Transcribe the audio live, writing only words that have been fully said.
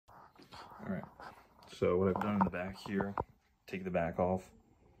All right, so what I've done in the back here, take the back off.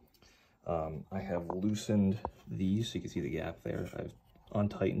 I have loosened these so you can see the gap there. I've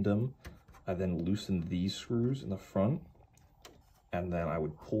untightened them. I then loosened these screws in the front, and then I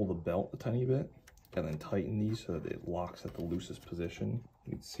would pull the belt a tiny bit and then tighten these so that it locks at the loosest position.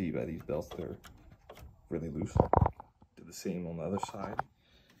 You can see by these belts they're really loose. Did the same on the other side.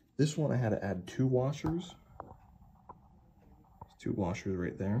 This one I had to add 2 washers. 2 washers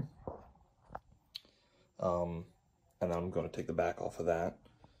right there. And then I'm going to take the back off of that.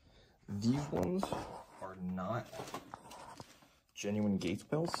 These ones are not genuine Gates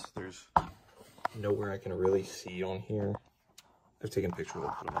belts. There's nowhere I can really see on here. I've taken pictures of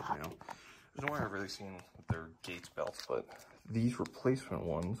them, put them up now. There's nowhere I've really seen with their Gates belts, but these replacement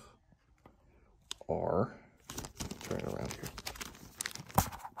ones are, turn it around here.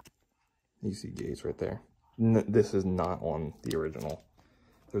 You see Gates right there. This is not on the original.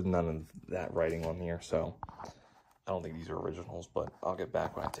 There's none of that writing on here, so I don't think these are originals, but I'll get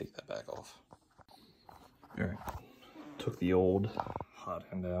back when I take that back off. All right, took the old hot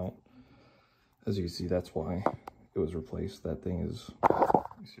end out. As you can see, that's why it was replaced. That thing is,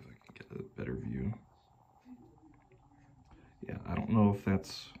 let me see if I can get a better view. Yeah, I don't know if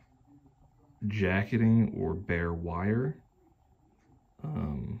that's jacketing or bare wire,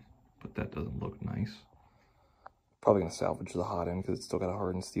 but that doesn't look nice. Probably gonna salvage the hot end because it's still got a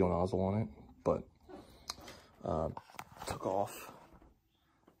hardened steel nozzle on it, but took off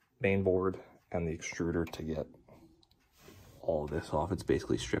main board and the extruder to get all of this off. It's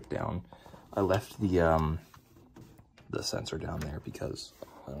basically stripped down. I left the sensor down there because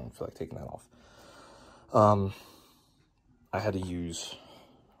I don't feel like taking that off. I had to use,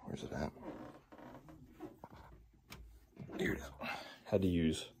 where's it at? Here it is. Had to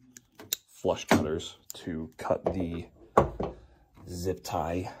use flush cutters to cut the zip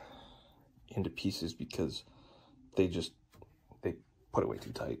tie into pieces because they put it way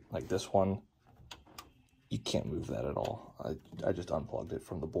too tight. Like this one, you can't move that at all. I just unplugged it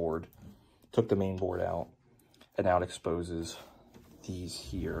from the board, took the main board out, and now it exposes these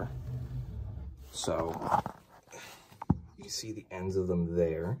here. So you see the ends of them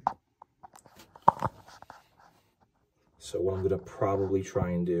there. So what I'm gonna probably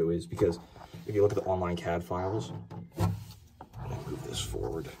try and do is, because if you look at the online CAD files, let me move this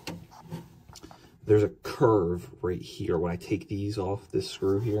forward. There's a curve right here. When I take these off, this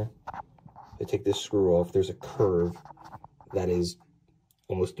screw here, I take this screw off, there's a curve that is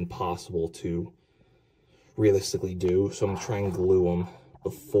almost impossible to realistically do. So I'm gonna try and glue them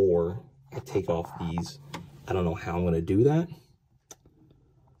before I take off these. I don't know how I'm gonna do that,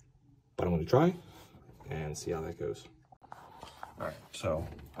 but I'm gonna try and see how that goes. All right, so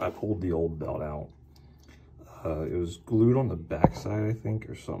I pulled the old belt out. It was glued on the back side, I think,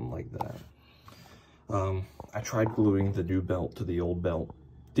 or something like that. I tried gluing the new belt to the old belt.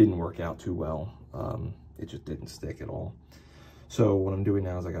 Didn't work out too well. It just didn't stick at all. So what I'm doing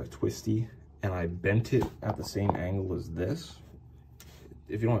now is I got a twisty, and I bent it at the same angle as this.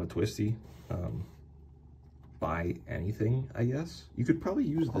 If you don't have a twisty, buy anything, I guess. You could probably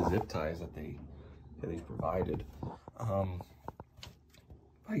use the zip ties that they provided.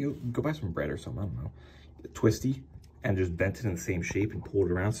 I go buy some bread or something, I don't know. A twisty, and just bent it in the same shape and pulled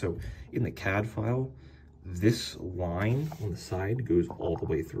it around. So in the CAD file, this line on the side goes all the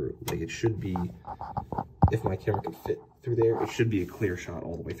way through. Like it should be, if my camera could fit through there, it should be a clear shot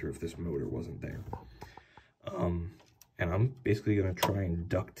all the way through if this motor wasn't there. And I'm basically gonna try and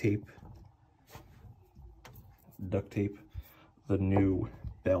duct tape the new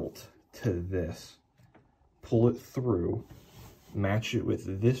belt to this, pull it through, match it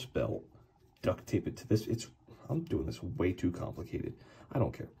with this belt, duct tape it to this. I'm doing this way too complicated. I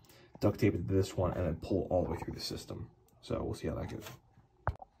don't care. Duct tape it to this one and then pull all the way through the system. So we'll see how that goes.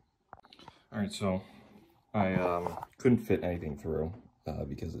 All right, so I couldn't fit anything through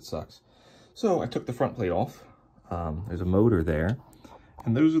because it sucks. So I took the front plate off. There's a motor there,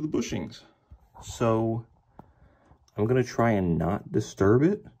 and those are the bushings. So I'm gonna try and not disturb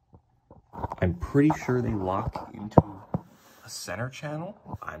it. I'm pretty sure they lock into a center channel.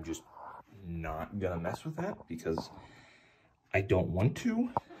 I'm just not gonna mess with that because I don't want to,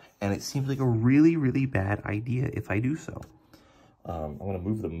 and it seems like a really, really bad idea if I do so. I'm gonna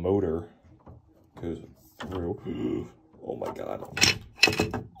move the motor, goes through. Oh my God.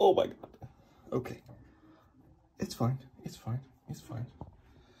 Oh my God. Okay. It's fine. It's fine. It's fine.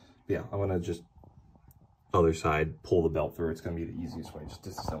 But yeah, I'm gonna just other side, pull the belt through. It's gonna be the easiest way, just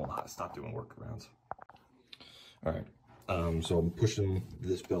disassemble the hot, stop doing workarounds. All right. So I'm pushing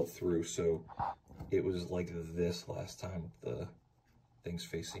this belt through. So it was like this last time, the thing's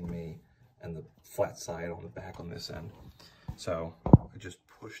facing me, and the flat side on the back on this end. So I just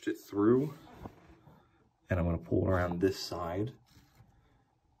pushed it through, and I'm going to pull it around this side.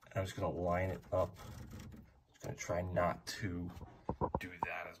 I'm just going to line it up. I'm going to try not to do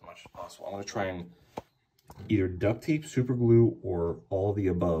that as much as possible. I'm going to try and either duct tape, super glue, or all the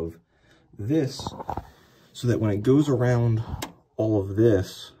above this, so that when it goes around all of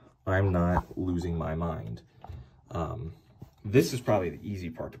this, I'm not losing my mind. This is probably the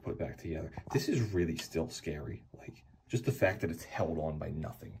easy part to put back together. This is really still scary, like just the fact that it's held on by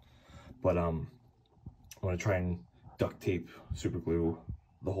nothing. But I'm gonna try and duct tape, super glue,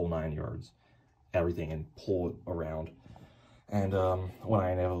 the whole 9 yards, everything, and pull it around. And when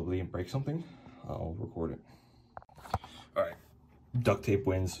I inevitably break something, I'll record it. All right, duct tape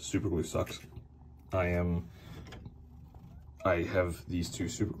wins, super glue sucks. I have these two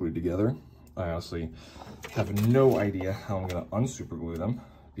super glued together. I honestly have no idea how I'm gonna unsuper glue them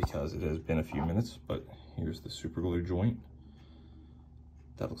because it has been a few minutes, but here's the super glue joint.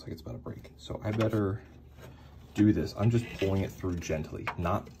 That looks like it's about to break. So I better do this. I'm just pulling it through gently,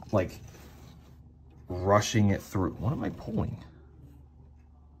 not like rushing it through. What am I pulling?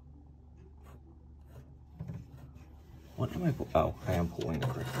 What am I pulling? Oh, I am pulling the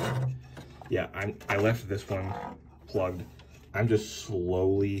correct thing. Yeah, I left this one plugged. I'm just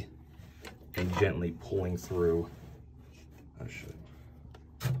slowly and gently pulling through. I should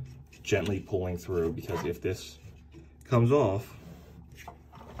gently pulling through, because if this comes off,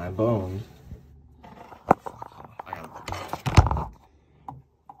 I'm boned. I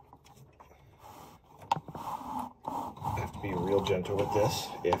have to be real gentle with this.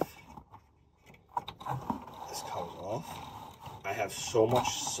 If this comes off, I have so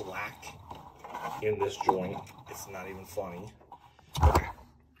much slack in this joint, it's not even funny. Okay.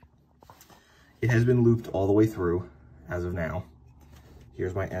 It has been looped all the way through as of now.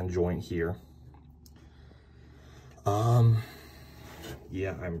 Here's my end joint here.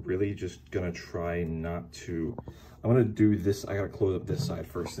 Yeah, I'm really just gonna try not to, I'm gonna do this, I gotta close up this side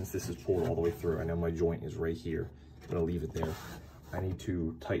first since this is pulled all the way through. I know my joint is right here. I'm gonna leave it there. I need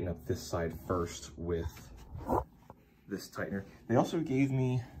to tighten up this side first with this tightener. They also gave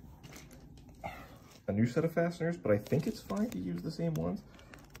me a new set of fasteners, but I think it's fine to use the same ones.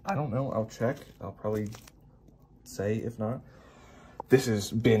 I don't know, I'll check. I'll probably say if not. This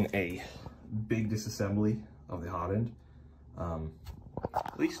has been a big disassembly of the hot end.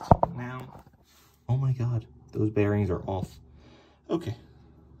 At least now. Oh my God, those bearings are off. Okay,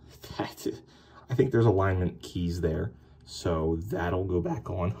 that's it. I think there's alignment keys there, so that'll go back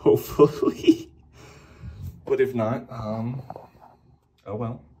on, hopefully. But if not, oh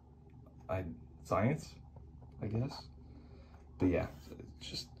well. Science, I guess. But yeah,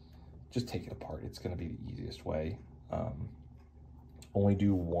 just take it apart. It's gonna be the easiest way. Only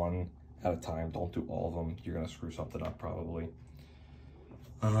do one at a time. Don't do all of them. You're gonna screw something up probably.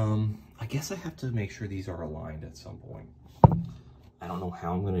 I guess I have to make sure these are aligned at some point. I don't know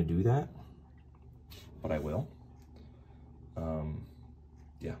how I'm gonna do that, but I will.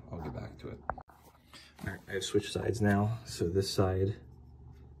 Yeah, I'll get back to it. All right, I have switched sides now. So this side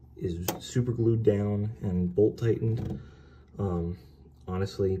is super glued down and bolt tightened.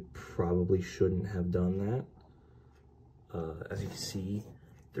 Honestly, probably shouldn't have done that. As you can see,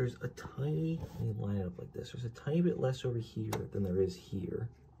 there's a tiny, let me line it up like this. There's a tiny bit less over here than there is here.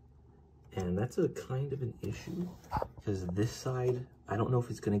 And that's a kind of an issue because this side, I don't know if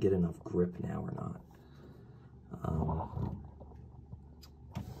it's gonna get enough grip now or not.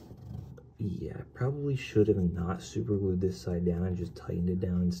 Yeah, I probably should have not super glued this side down and just tightened it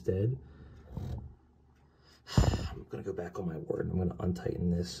down instead. I'm gonna go back on my word. I'm gonna untighten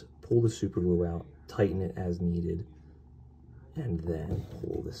this, pull the super glue out, tighten it as needed, and then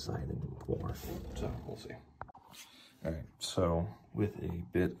pull this side in more. So we'll see. All right, so with a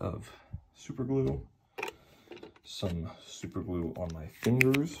bit of super glue, some super glue on my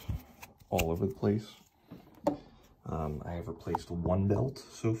fingers all over the place. I have replaced one belt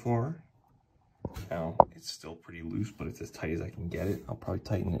so far. Now, it's still pretty loose, but it's as tight as I can get it. I'll probably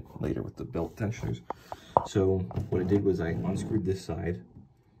tighten it later with the belt tensioners. So what I did was I unscrewed this side,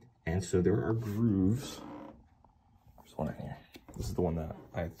 and so there are grooves. There's one in here. This is the one that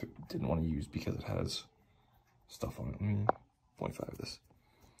I didn't want to use because it has stuff on it. Let me 0.5 this.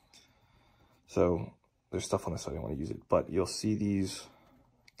 So there's stuff on this side, I didn't want to use it, but you'll see these.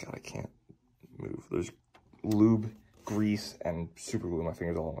 God, I can't move. There's lube, grease, and super glue in my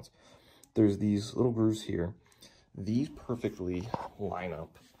fingers all at once. There's these little grooves here. These perfectly line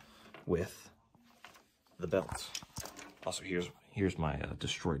up with the belts. Also, here's my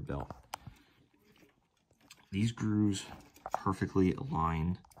destroyed belt. These grooves perfectly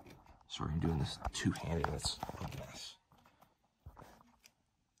align Sorry, I'm doing this two-handed, it's a mess.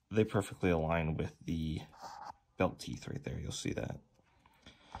 They perfectly align with the belt teeth right there, you'll see that.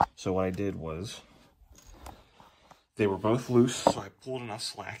 So what I did was, they were both loose, so I pulled enough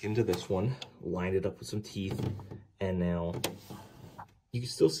slack into this one, lined it up with some teeth, and now you can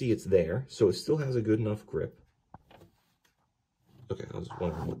still see it's there, so it still has a good enough grip. Okay, I was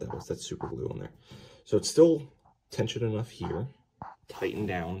wondering what that was. That's super glue on there. So it's still tension enough here, tighten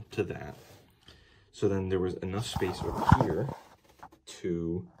down to that. So then there was enough space over here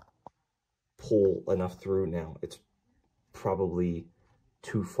to pull enough through. Now it's probably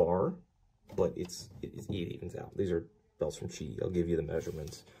too far, but it evens out. These are belts from Qidi. I'll give you the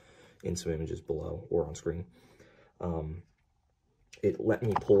measurements in some images below or on screen. It let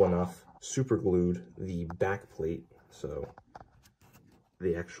me pull enough, super glued the back plate, so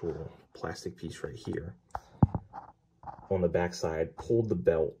the actual plastic piece right here on the back side, pulled the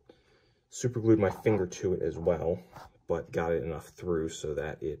belt, super glued my finger to it as well, but got it enough through so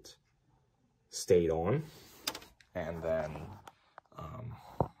that it stayed on. And then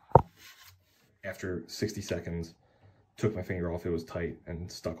after 60 seconds, took my finger off, it was tight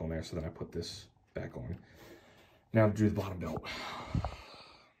and stuck on there, so then I put this back on. Now to do the bottom belt.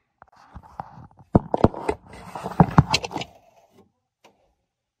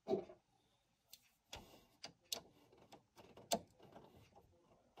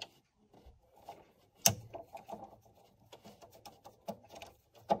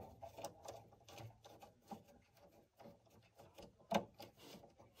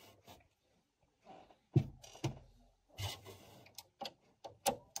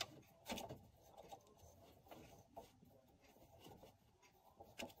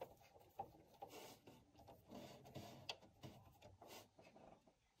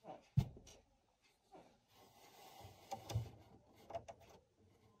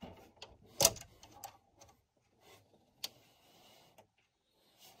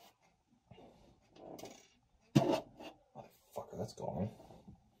 That's gone.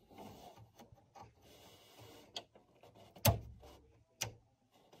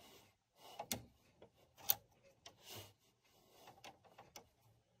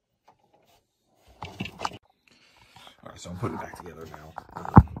 Alright, so I'm putting it back together now.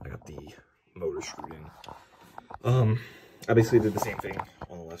 I got the motor screwed in. I basically did the same thing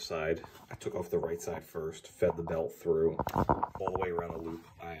on the left side. I took off the right side first, fed the belt through all the way around the loop.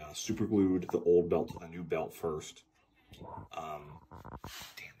 I super glued the old belt to the new belt first. Damn,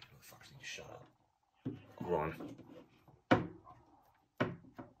 the motherfuckers need to shut up. Hold on.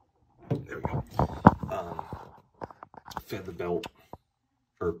 There we go. Fed the belt,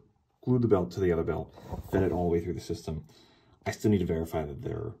 or glued the belt to the other belt, fed it all the way through the system. I still need to verify that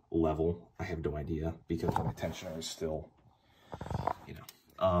they're level. I have no idea because my tensioner is still, you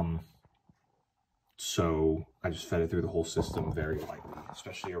know. So I just fed it through the whole system very lightly,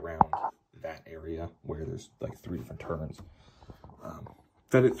 especially around that area where there's like 3 different turns.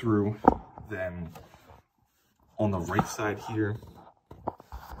 Fed it through, then on the right side here,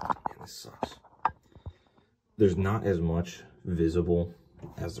 and this sucks, there's not as much visible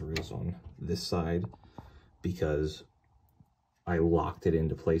as there is on this side because I locked it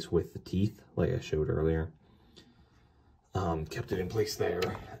into place with the teeth like I showed earlier. Kept it in place there,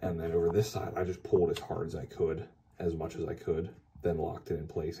 and then over this side I just pulled as hard as I could, as much as I could, then locked it in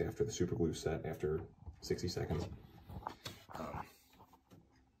place after the super glue set after 60 seconds.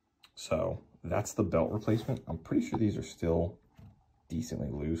 So that's the belt replacement. I'm pretty sure these are still decently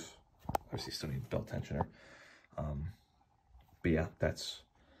loose. Obviously still need belt tensioner. But yeah, this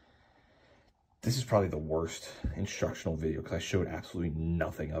is probably the worst instructional video because I showed absolutely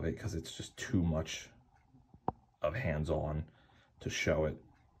nothing of it because it's just too much of hands-on to show it.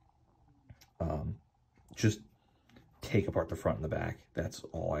 Just take apart the front and the back. That's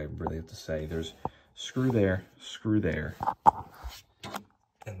all I really have to say. There's screw there,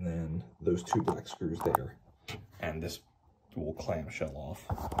 and then those 2 black screws there, and this will clamshell off.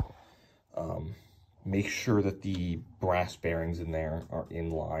 Make sure that the brass bearings in there are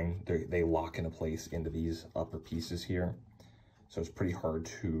in line. They lock into place into these upper pieces here, so it's pretty hard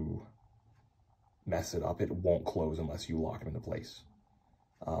to mess it up. It won't close unless you lock them into place.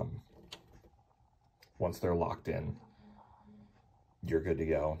 Once they're locked in, you're good to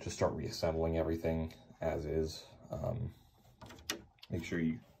go. Just start reassembling everything as is. Make sure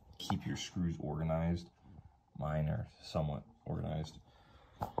you keep your screws organized. Mine are somewhat organized.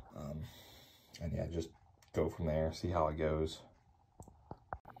 And yeah, just go from there, see how it goes.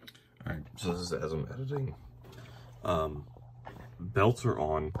 All right, so this is as I'm editing. Belts are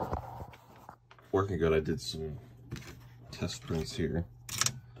on, working good. I did some test prints here.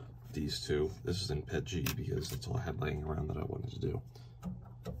 these two. This is in PETG because that's all I had laying around that I wanted to do.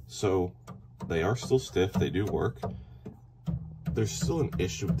 So they are still stiff, they do work. There's still an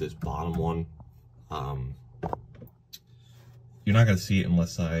issue with this bottom one. You're not gonna see it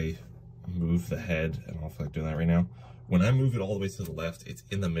unless I move the head. I don't know if I'm doing that right now. When I move it all the way to the left, it's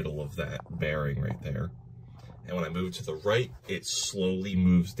in the middle of that bearing right there. And when I move it to the right, it slowly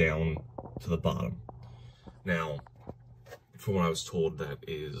moves down to the bottom. Now, from what I was told, that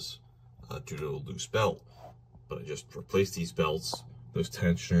is due to a loose belt. But I just replaced these belts. Those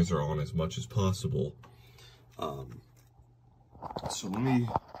tensioners are on as much as possible. So let me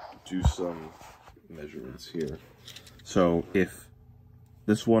do some measurements here. So if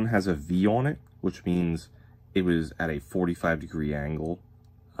this one has a V on it, which means it was at a 45-degree angle.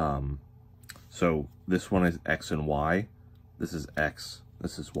 So this one is X and Y. This is X,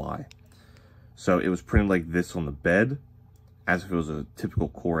 this is Y. So it was printed like this on the bed, as if it was a typical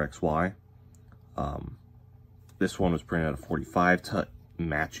CoreXY. This one was printed at a 45 to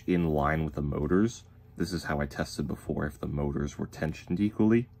match in line with the motors. This is how I tested before, if the motors were tensioned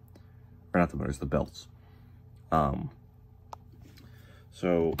equally. Or not the motors, the belts.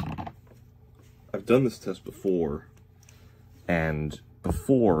 So I've done this test before, and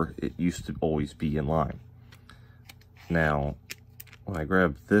before it used to always be in line. Now, when I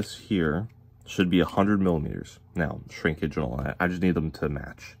grab this here, should be 100 millimeters. Now, shrinkage and all that, I just need them to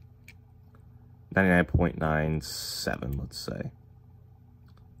match. 99.97, let's say.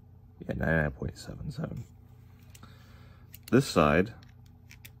 Yeah, 99.77. This side,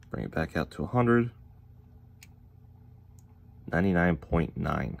 bring it back out to 100.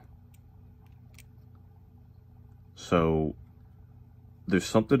 99.9. So there's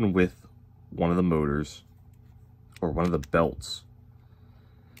something with one of the motors or one of the belts.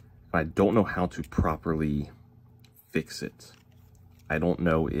 I don't know how to properly fix it. I don't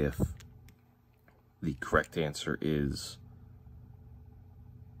know if the correct answer is,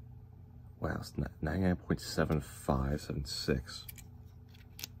 wow, it's 99.7576.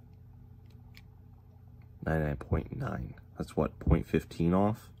 99.9. That's what, 0.15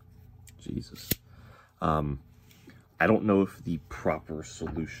 off? Jesus. I don't know if the proper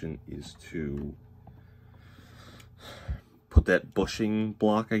solution is to put that bushing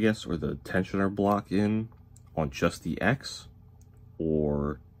block, I guess, or the tensioner block in on just the X,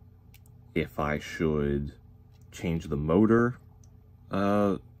 or if I should change the motor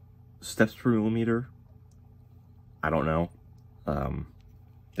steps per millimeter. I don't know.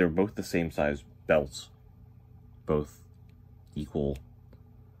 They're both the same size belts, both equal.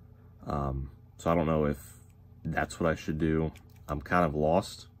 So I don't know if that's what I should do. I'm kind of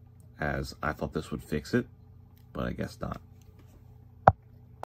lost, as I thought this would fix it, but I guess not.